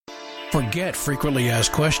Forget frequently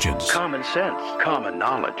asked questions. Common sense, common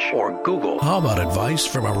knowledge, or Google. How about advice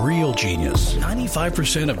from a real genius?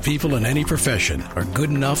 95% of people in any profession are good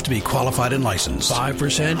enough to be qualified and licensed.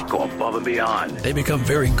 5% go above and beyond. They become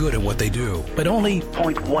very good at what they do, but only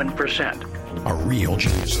 0.1% are real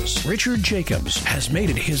geniuses. Richard Jacobs has made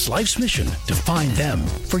it his life's mission to find them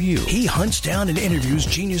for you. He hunts down and interviews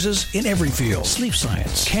geniuses in every field: sleep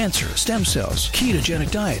science, cancer, stem cells,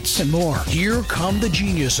 ketogenic diets, and more. Here come the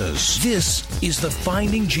geniuses. This is the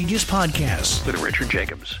Finding Genius Podcast with Richard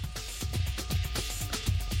Jacobs.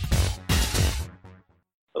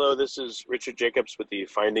 Hello, this is Richard Jacobs with the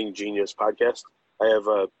Finding Genius Podcast. I have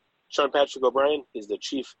Sean Patrick O'Brien. He's the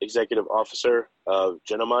Chief Executive Officer of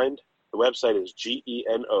Genomind. The website is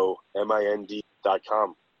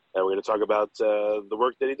genomind.com, and we're going to talk about the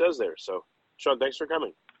work that he does there. So, Sean, thanks for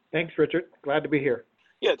coming. Thanks, Richard. Glad to be here.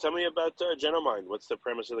 Yeah, tell me about Genomind. What's the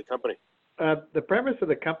premise of the company? The premise of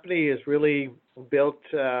the company is really built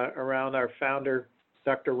around our founder,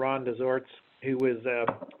 Dr. Ron DeZortz, who was a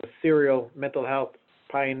serial mental health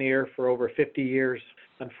pioneer for over 50 years.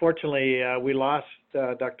 Unfortunately, we lost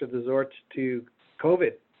Dr. DeZortz to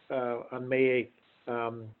COVID on May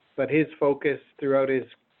 8th. But his focus throughout his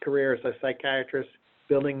career as a psychiatrist,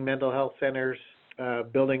 building mental health centers,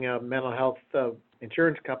 building a mental health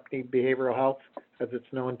insurance company, Behavioral Health, as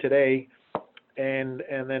it's known today, and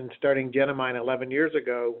then starting Genomind 11 years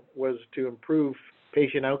ago, was to improve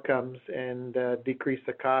patient outcomes and decrease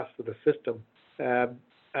the cost of the system.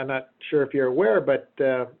 I'm not sure if you're aware, but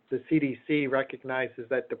the CDC recognizes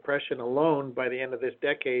that depression alone, by the end of this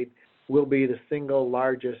decade, will be the single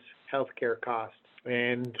largest healthcare cost.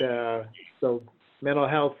 And so mental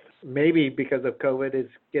health, maybe because of COVID, is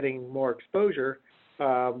getting more exposure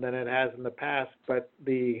than it has in the past, but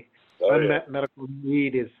the unmet medical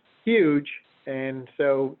need is huge. And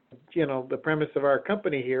so, the premise of our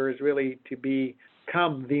company here is really to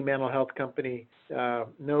become the mental health company.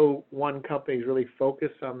 No one company is really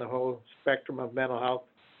focused on the whole spectrum of mental health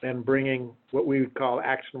and bringing what we would call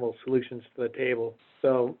actionable solutions to the table.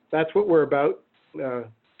 So that's what we're about.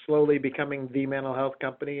 Slowly becoming the mental health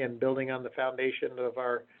company and building on the foundation of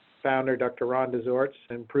our founder, Dr. Ron DeZortz,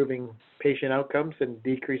 improving patient outcomes and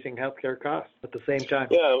decreasing healthcare costs at the same time.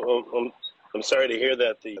 Yeah, I'm sorry to hear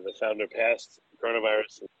that the founder passed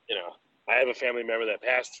coronavirus. I have a family member that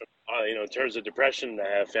passed from, in terms of depression. I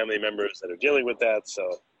have family members that are dealing with that.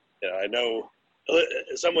 So, I know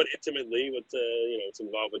somewhat intimately what, it's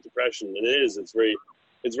involved with depression. And it's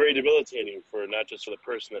very debilitating for not just for the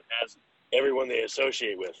person that has it, everyone they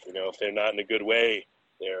associate with. If they're not in a good way,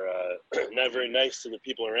 they're not very nice to the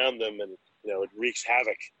people around them, and it wreaks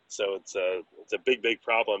havoc. So it's a big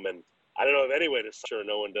problem, and I don't know of any way to sure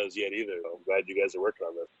no one does yet either. I'm glad you guys are working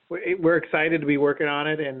on this. We're excited to be working on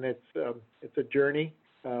it, and it's a journey.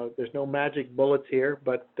 There's no magic bullets here,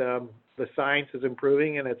 but the science is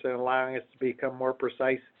improving, and it's allowing us to become more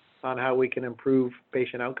precise on how we can improve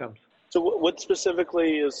patient outcomes. So what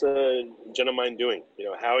specifically is Genomind doing?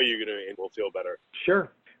 How are you going to people feel better?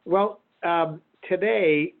 Sure. Well,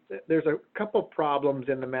 today there's a couple problems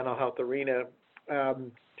in the mental health arena.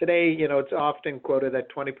 Today, it's often quoted that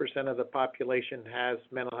 20% of the population has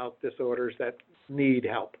mental health disorders that need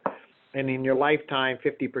help. And in your lifetime,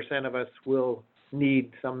 50% of us will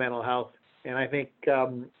need some mental health. And I think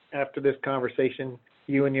after this conversation,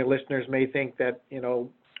 you and your listeners may think that,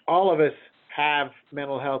 all of us have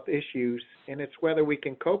mental health issues, and it's whether we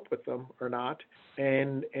can cope with them or not,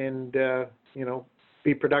 and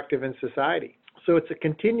be productive in society. So it's a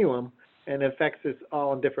continuum, and it affects us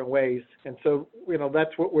all in different ways. And so,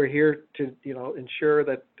 that's what we're here to, ensure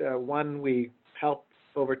that, one, we help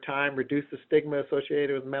over time reduce the stigma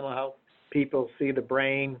associated with mental health. People see the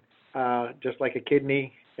brain just like a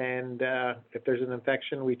kidney, and if there's an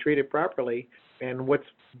infection, we treat it properly. And what's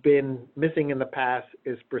been missing in the past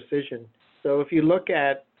is precision. So if you look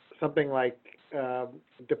at something like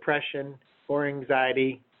depression or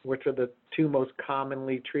anxiety, which are the two most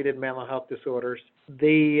commonly treated mental health disorders,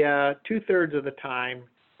 the 2/3 of the time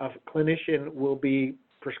a clinician will be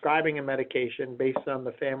prescribing a medication based on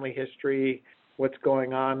the family history, what's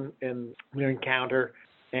going on in their encounter,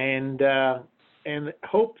 and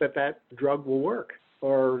hope that drug will work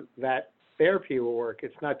or that therapy will work.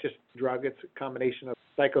 It's not just drug, it's a combination of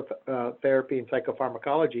psychotherapy and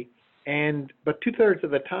psychopharmacology. But 2/3 of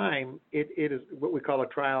the time, it is what we call a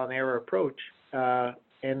trial and error approach,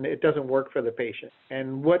 and it doesn't work for the patient.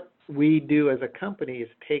 And what we do as a company is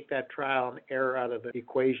take that trial and error out of the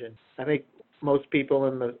equation. I think most people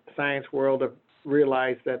in the science world have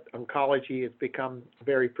realized that oncology has become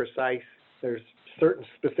very precise. There's certain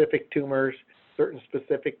specific tumors, certain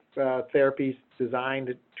specific therapies designed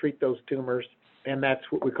to treat those tumors, and that's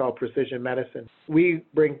what we call precision medicine. We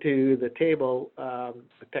bring to the table a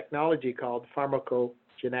technology called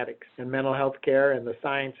pharmacogenetics. And mental health care and the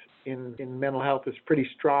science in mental health is pretty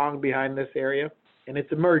strong behind this area, and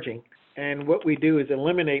it's emerging. And what we do is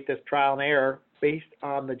eliminate this trial and error based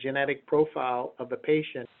on the genetic profile of the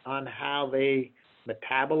patient on how they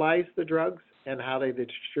metabolize the drugs and how they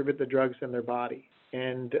distribute the drugs in their body.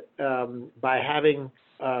 And by having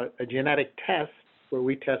a genetic test where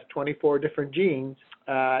we test 24 different genes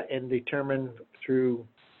and determine through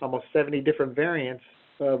almost 70 different variants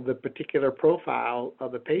of the particular profile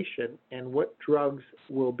of the patient and what drugs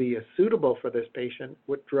will be suitable for this patient,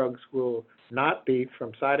 what drugs will not be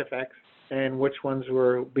from side effects, and which ones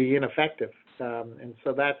will be ineffective. And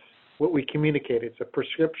so that's what we communicate. It's a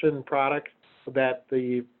prescription product that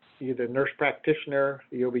either nurse practitioner,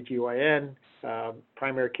 the OBGYN,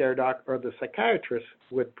 primary care doc, or the psychiatrist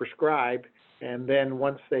would prescribe. And then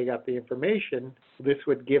once they got the information, this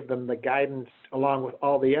would give them the guidance along with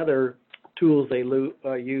all the other tools they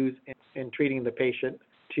use in treating the patient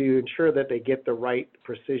to ensure that they get the right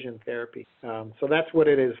precision therapy. So that's what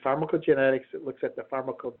it is. Pharmacogenetics, it looks at the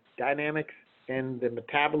pharmacodynamics and the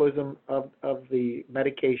metabolism of the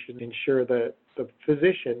medication, ensure that the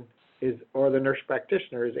physician or the nurse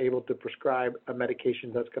practitioner is able to prescribe a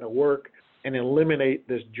medication that's going to work and eliminate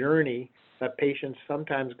this journey that patients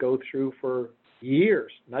sometimes go through for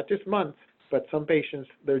years, not just months, but some patients,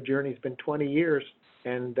 their journey's been 20 years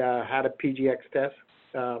and had a PGX test,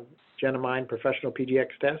 Genomine professional PGX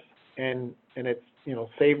test, and it's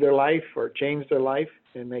saved their life or changed their life,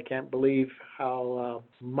 and they can't believe how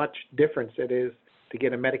much difference it is to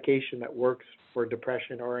get a medication that works for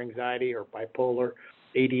depression or anxiety or bipolar,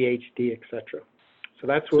 ADHD, etc. So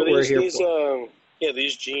that's what we're here for.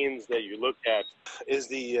 These genes that you look at,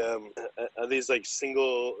 are these like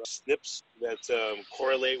single SNPs that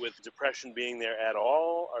correlate with depression being there at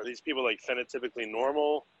all? Are these people like phenotypically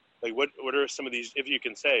normal? Like what are some of these, if you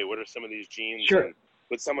can say, what are some of these genes? Sure. And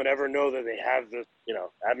would someone ever know that they have this,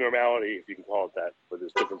 abnormality, if you can call it that, for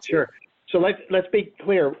this difference? Sure. So let's be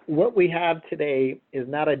clear. What we have today is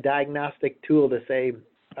not a diagnostic tool to say,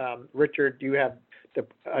 Richard, you have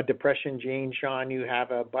a depression gene, Sean, you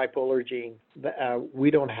have a bipolar gene. We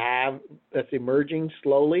don't have, that's emerging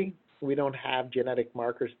slowly. We don't have genetic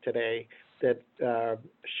markers today that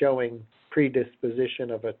showing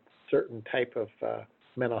predisposition of a certain type of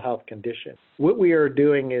mental health condition. What we are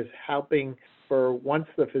doing is helping for once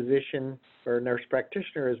the physician or nurse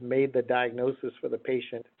practitioner has made the diagnosis for the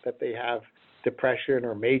patient that they have depression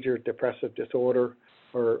or major depressive disorder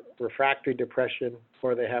or refractory depression,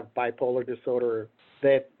 or they have bipolar disorder,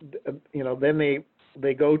 that then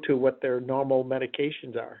they go to what their normal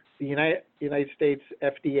medications are. The United States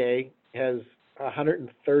FDA has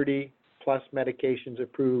 130 plus medications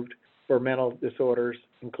approved for mental disorders,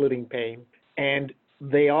 including pain, and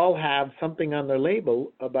they all have something on their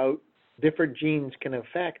label about different genes can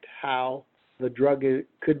affect how the drug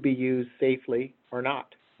could be used safely or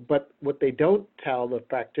not. But what they don't tell the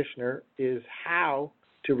practitioner is how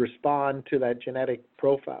to respond to that genetic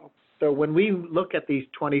profile. So when we look at these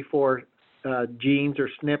 24 genes or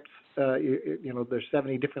SNPs, there's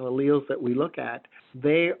 70 different alleles that we look at.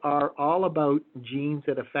 They are all about genes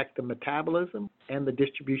that affect the metabolism and the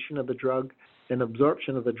distribution of the drug and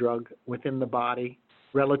absorption of the drug within the body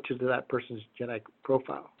relative to that person's genetic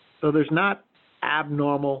profile. So there's not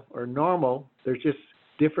abnormal or normal. There's just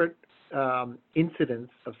different incidence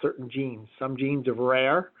of certain genes. Some genes are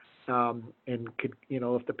rare, and could,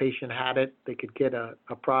 if the patient had it, they could get a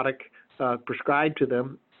product prescribed to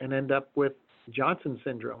them and end up with Johnson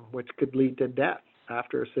syndrome, which could lead to death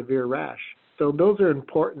after a severe rash. So those are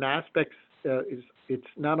important aspects. It's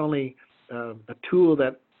not only a tool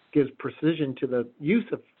that gives precision to the use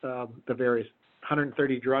of the various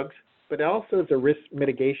 130 drugs, but also is a risk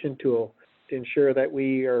mitigation tool to ensure that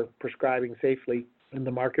we are prescribing safely in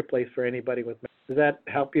the marketplace for anybody with. Does that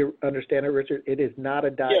help you understand it, Richard? It is not a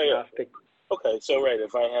diagnostic. Yeah. Okay, so right,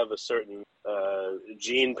 if I have a certain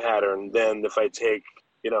gene pattern, then if I take,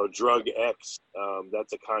 drug X,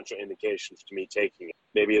 that's a contraindication to me taking it.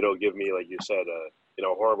 Maybe it'll give me, like you said, a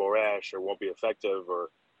horrible rash, or won't be effective, or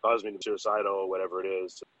cause me to be suicidal, whatever it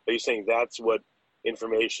is. Are you saying that's what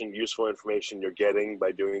useful information you're getting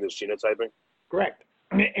by doing this genotyping? Correct.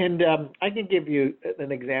 And I can give you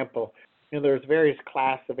an example. There's various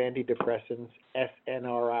classes of antidepressants,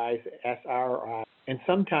 SNRIs, SRIs, and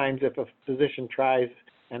sometimes if a physician tries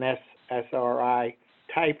an SSRI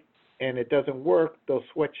type and it doesn't work, they'll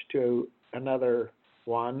switch to another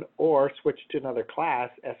one or switch to another class,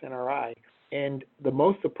 SNRI. And the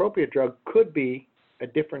most appropriate drug could be a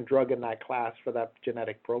different drug in that class for that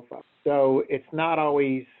genetic profile. So it's not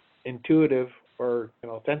always intuitive or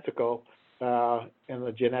sensical in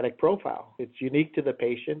the genetic profile. It's unique to the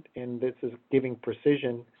patient, and this is giving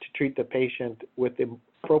precision to treat the patient with the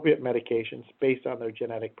appropriate medications based on their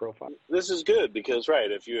genetic profile. This is good because,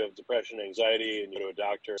 right, if you have depression, anxiety, and you go to a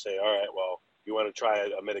doctor and say, all right, well, you want to try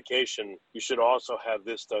a medication, you should also have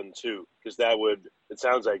this done too, because that would, it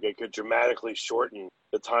sounds like it could dramatically shorten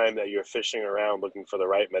the time that you're fishing around looking for the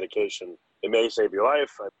right medication. It may save your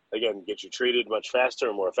life, again, get you treated much faster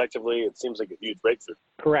and more effectively. It seems like a huge breakthrough.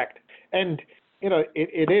 Correct. And,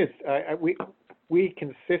 it is. We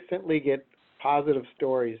consistently get positive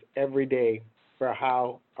stories every day for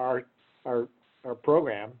how our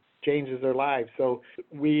program changes their lives. So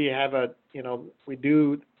we have we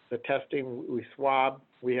do the testing, we swab,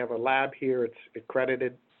 we have a lab here, it's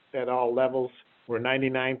accredited at all levels. We're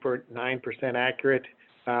 99.9% accurate.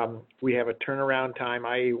 We have a turnaround time,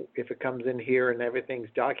 i.e. if it comes in here and everything's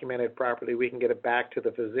documented properly, we can get it back to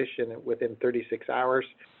the physician within 36 hours,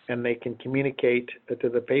 and they can communicate to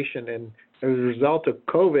the patient. And as a result of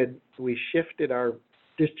COVID, we shifted our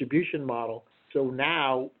distribution model. So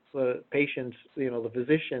now the patients, the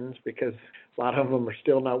physicians, because a lot of them are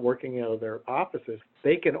still not working out of their offices,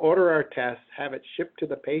 they can order our tests, have it shipped to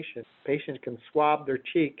the patient. Patients can swab their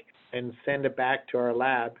cheek and send it back to our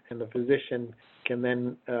lab, and the physician can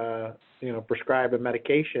then, prescribe a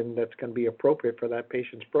medication that's going to be appropriate for that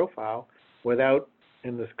patient's profile without,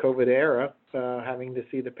 in this COVID era, having to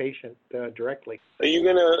see the patient directly. Are you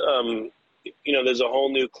going to, there's a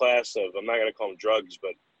whole new class of, I'm not going to call them drugs,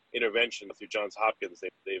 but intervention through Johns Hopkins.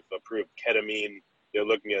 They've approved ketamine. They're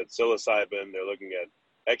looking at psilocybin. They're looking at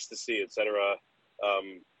ecstasy, et cetera.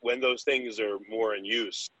 When those things are more in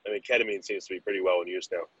use, ketamine seems to be pretty well in use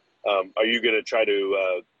now. Are you going to try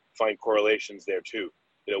to find correlations there too?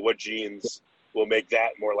 What genes will make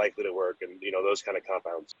that more likely to work, and those kind of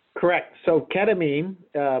compounds? Correct. So ketamine,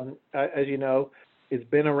 as you know, has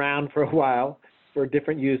been around for a while for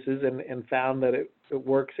different uses, and found that it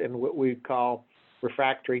works in what we call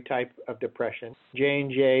refractory type of depression.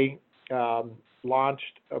 J&J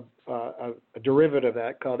launched a derivative of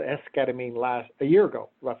that called esketamine a year ago,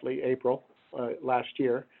 roughly April last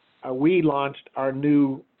year. We launched our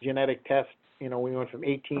new genetic test. We went from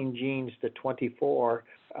 18 genes to 24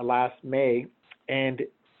 last May, and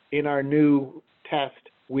in our new test,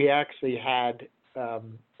 we actually had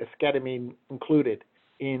esketamine included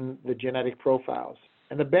in the genetic profiles.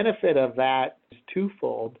 And the benefit of that is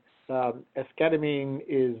twofold. Esketamine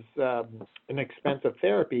is an expensive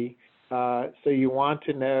therapy, so you want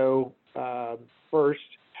to know first,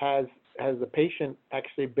 has the patient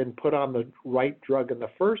actually been put on the right drug in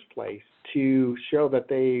the first place to show that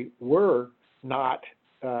they were not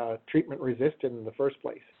treatment resistant in the first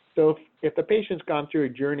place. So if the patient's gone through a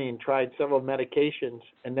journey and tried several medications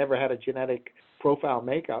and never had a genetic profile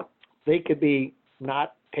makeup, they could be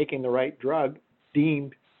not taking the right drug,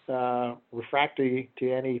 deemed refractory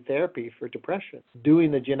to any therapy for depression.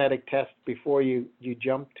 Doing the genetic test before you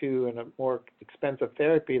jump to a more expensive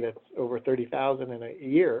therapy that's over $30,000 in a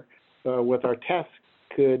year with our tests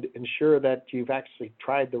could ensure that you've actually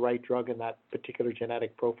tried the right drug in that particular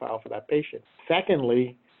genetic profile for that patient.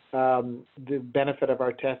 Secondly, the benefit of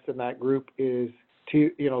our test in that group is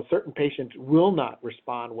certain patients will not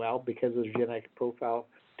respond well because of the genetic profile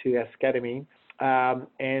to esketamine,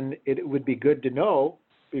 and it would be good to know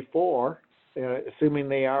before, assuming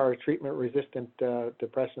they are a treatment-resistant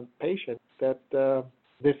depression patient, that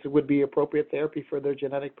this would be appropriate therapy for their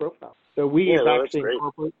genetic profile. So we have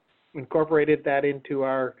actually incorporated that into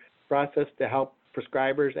our process to help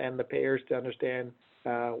prescribers and the payers to understand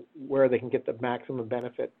where they can get the maximum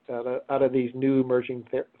benefit out of these new emerging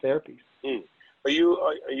therapies. Are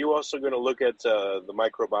you also going to look at the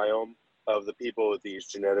microbiome of the people with these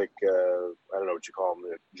genetic, I don't know what you call them,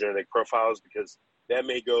 genetic profiles? Because that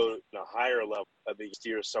may go to a higher level of the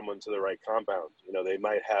steer someone to the right compound. They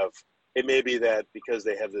might have, it may be that because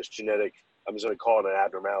they have this genetic, I'm just going to call it an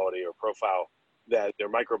abnormality or profile, that their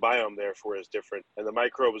microbiome therefore is different, and the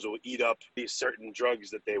microbes will eat up these certain drugs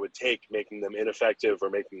that they would take, making them ineffective or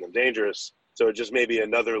making them dangerous. So it just may be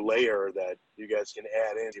another layer that you guys can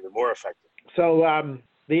add in even more effective. So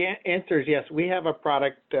the answer is yes. We have a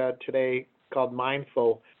product today called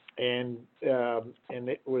Mindful, and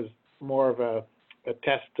it was more of a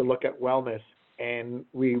test to look at wellness, and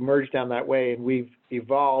we merged down that way, and we've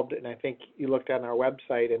evolved. And I think you looked on our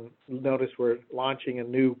website and noticed we're launching a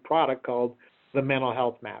new product called the Mental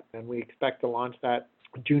Health Map, and we expect to launch that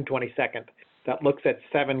June 22nd. That looks at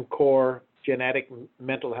 7 core genetic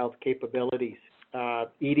mental health capabilities: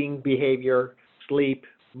 eating behavior, sleep,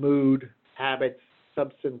 mood, habits,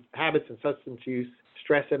 habits and substance use,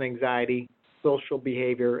 stress and anxiety, social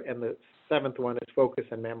behavior, and the seventh one is focus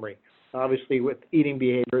and memory. Obviously, with eating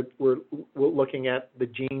behavior, we're looking at the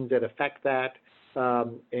genes that affect that,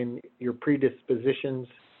 and your predispositions,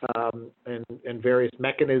 and various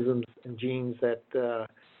mechanisms and genes that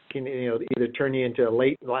can either turn you into a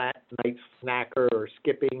late night snacker or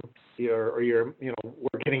skipping, or you're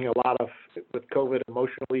we're getting a lot of with COVID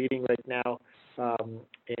emotional eating right now,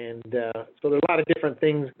 and so there's a lot of different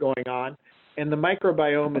things going on, and the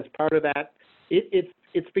microbiome is part of that.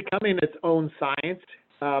 It's becoming its own science,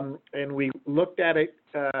 and we looked at it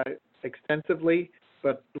extensively,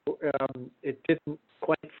 but it didn't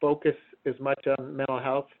quite focus as much on mental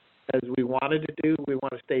health as we wanted to do. We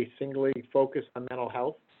want to stay singly focused on mental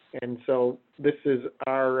health, and so this is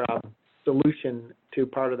our solution to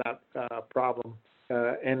part of that problem.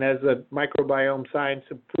 And as the microbiome science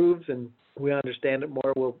improves and we understand it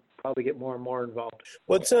more, we'll probably get more and more involved.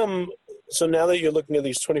 What's so now that you're looking at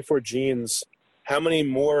these 24 genes, how many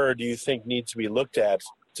more do you think need to be looked at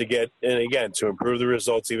to get, and again, to improve the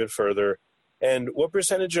results even further? And what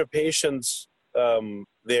percentage of patients,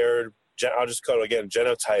 their, I'll just call it again,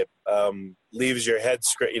 genotype, leaves your head,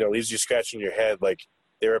 leaves you scratching your head, like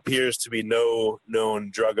there appears to be no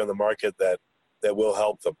known drug on the market that will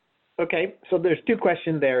help them? Okay, so there's two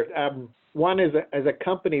questions there. One is, as a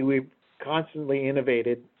company, we've constantly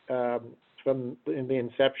innovated from in the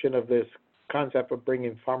inception of this concept of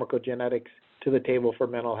bringing pharmacogenetics to the table for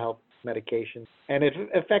mental health medications. And it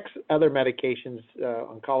affects other medications,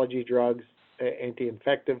 oncology drugs,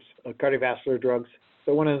 anti-infectives, cardiovascular drugs.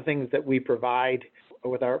 So one of the things that we provide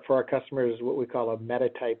for our customers is what we call a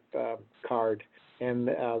metatype card. And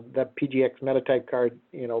that PGX metatype card,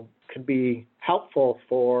 could be helpful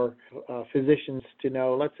for physicians to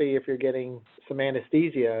know. Let's say if you're getting some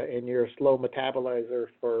anesthesia and you're a slow metabolizer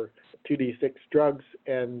for 2D6 drugs,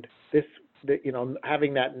 and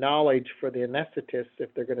having that knowledge for the anesthetist,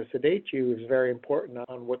 if they're going to sedate you, is very important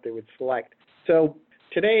on what they would select. So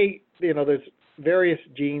today, there's various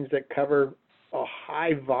genes that cover a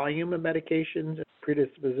high volume of medications and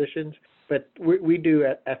predispositions, but we do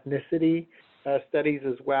ethnicity studies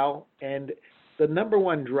as well. And the number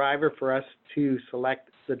one driver for us to select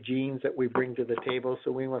the genes that we bring to the table,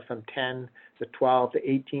 so we went from 10 to 12 to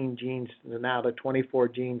 18 genes to now to 24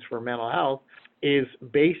 genes for mental health, is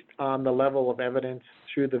based on the level of evidence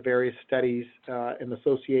through the various studies and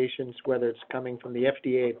associations, whether it's coming from the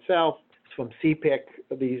FDA itself, from CPIC,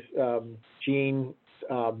 these gene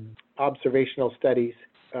observational studies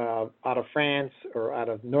out of France or out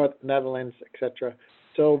of Netherlands, etc.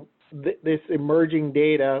 So this emerging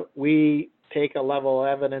data, we take a level of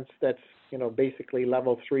evidence that's basically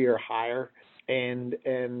level 3 or higher, and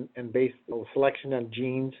based on selection on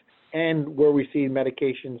genes and where we see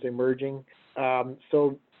medications emerging.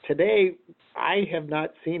 So today, I have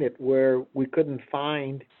not seen it where we couldn't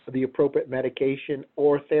find the appropriate medication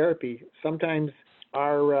or therapy. Sometimes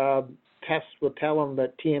our tests will tell them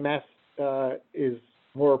that TMS is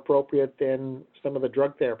more appropriate than some of the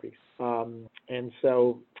drug therapies. And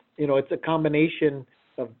so, it's a combination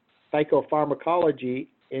of psychopharmacology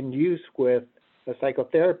in use with a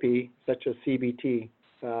psychotherapy such as CBT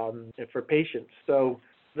for patients. So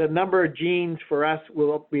the number of genes for us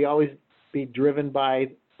will always be driven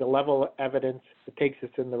by the level of evidence that takes us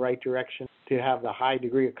in the right direction to have the high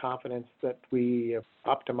degree of confidence that we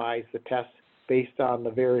optimize the tests based on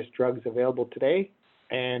the various drugs available today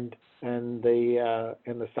and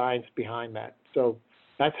the science behind that. So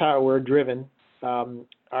that's how we're driven.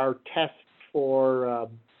 Our test for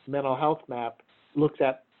mental health map looks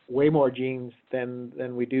at way more genes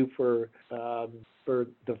than we do for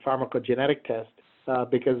the pharmacogenetic test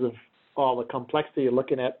because of all the complexity of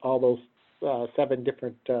looking at all those 7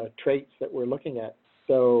 different traits that we're looking at.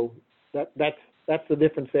 So that's the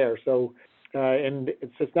difference there. So and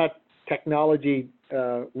it's not technology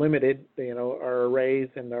limited. Our arrays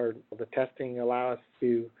and the testing allow us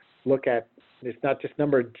to look at, it's not just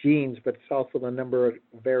number of genes, but it's also the number of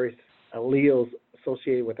various alleles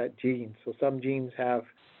associated with that gene. So some genes have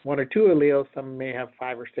 1 or 2 alleles, some may have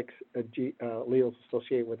 5 or 6 alleles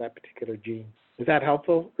associated with that particular gene. Is that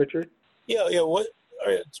helpful, Richard? Yeah. All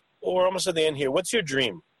right, we're almost at the end here. What's your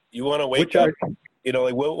dream? You want to wake up?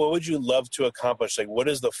 What would you love to accomplish? Like, what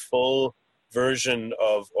does the full version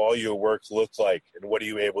of all your work look like, and what are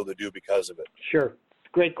you able to do because of it? Sure,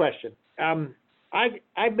 great question.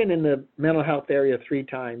 I've been in the mental health area 3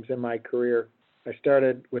 times in my career. I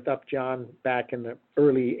started with Upjohn back in the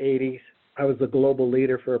early 80s. I was the global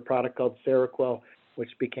leader for a product called Seroquel, which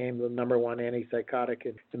became the number 1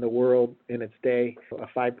 antipsychotic in the world in its day, a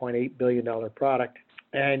 $5.8 billion product.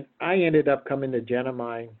 And I ended up coming to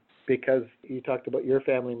Genomine because you talked about your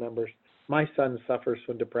family members. My son suffers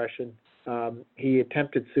from depression. He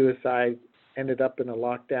attempted suicide, ended up in a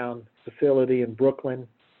lockdown facility in Brooklyn.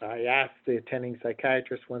 I asked the attending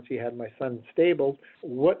psychiatrist once he had my son stable,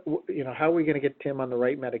 how are we going to get Tim on the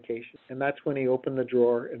right medication? And that's when he opened the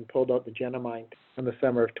drawer and pulled out the Genomine in the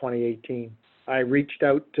summer of 2018. I reached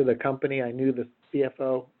out to the company. I knew the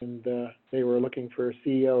CFO, and they were looking for a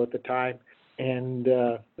CEO at the time. And,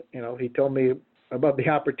 he told me about the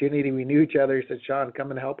opportunity. We knew each other. He said, Sean, come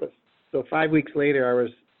and help us. So 5 weeks later, I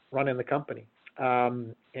was running the company.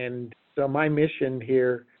 And so my mission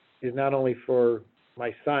here is not only for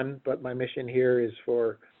my son, but my mission here is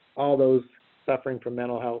for all those suffering from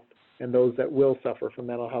mental health and those that will suffer from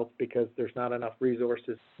mental health because there's not enough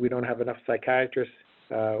resources. We don't have enough psychiatrists.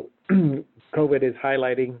 COVID is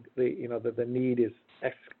highlighting the need is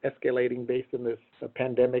escalating based on this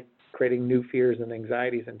pandemic, creating new fears and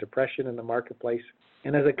anxieties and depression in the marketplace.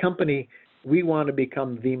 And as a company, we want to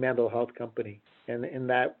become the mental health company. And in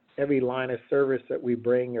that, every line of service that we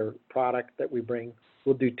bring or product that we bring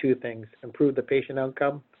will do two things: improve the patient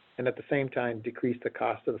outcome and at the same time decrease the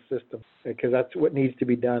cost of the system, because that's what needs to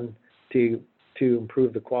be done to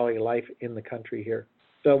improve the quality of life in the country here.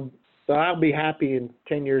 So I'll be happy in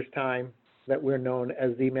 10 years' time that we're known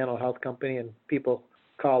as the mental health company and people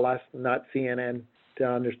call us, not CNN, to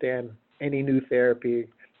understand any new therapy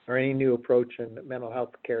or any new approach in mental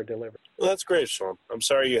health care delivery. Well, that's great, Sean. I'm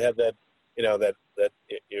sorry you had that, that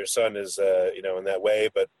your son is, in that way,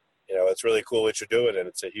 but, it's really cool what you're doing, and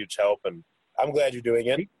it's a huge help, and I'm glad you're doing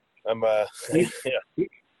it.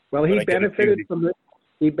 Well, he benefited from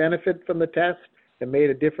the test. It made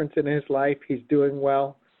a difference in his life. He's doing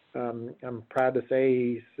well. I'm proud to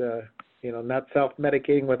say he's, not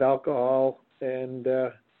self-medicating with alcohol and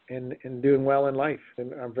doing well in life.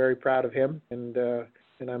 And I'm very proud of him, and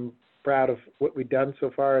I'm proud of what we've done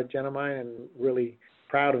so far at Genomine, and really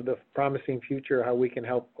proud of the promising future, how we can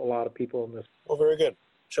help a lot of people in this. Well, very good.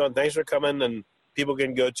 Sean, thanks for coming, and people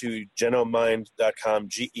can go to genomind.com,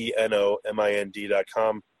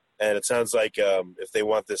 GENOMIND.com, and it sounds like if they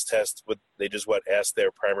want this test, would they just ask their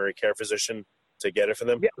primary care physician to get it for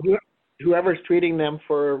them? Yeah, whoever's treating them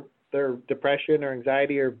for their depression or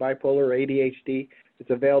anxiety or bipolar or ADHD, it's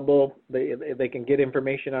available. They can get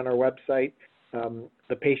information on our website.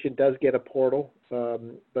 The patient does get a portal,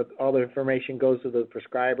 but all the information goes to the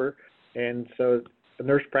prescriber, and so the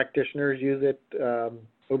nurse practitioners use it.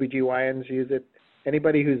 OBGYNs use it.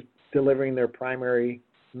 Anybody who's delivering their primary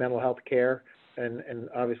mental health care, and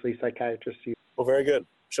obviously psychiatrists use it. Well, very good.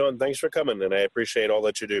 Sean, thanks for coming, and I appreciate all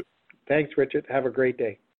that you do. Thanks, Richard. Have a great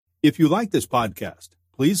day. If you like this podcast,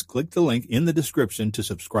 please click the link in the description to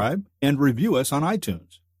subscribe and review us on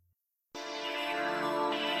iTunes.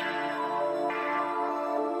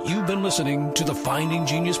 You've been listening to the Finding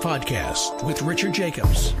Genius podcast with Richard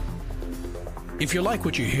Jacobs. If you like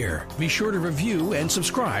what you hear, be sure to review and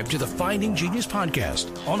subscribe to the Finding Genius podcast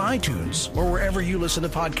on iTunes or wherever you listen to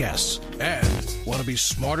podcasts. And want to be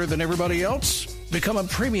smarter than everybody else? Become a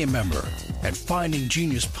premium member at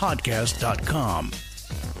findinggeniuspodcast.com.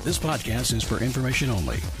 This podcast is for information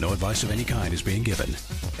only. No advice of any kind is being given.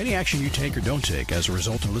 Any action you take or don't take as a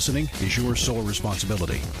result of listening is your sole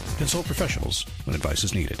responsibility. Consult professionals when advice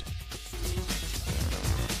is needed.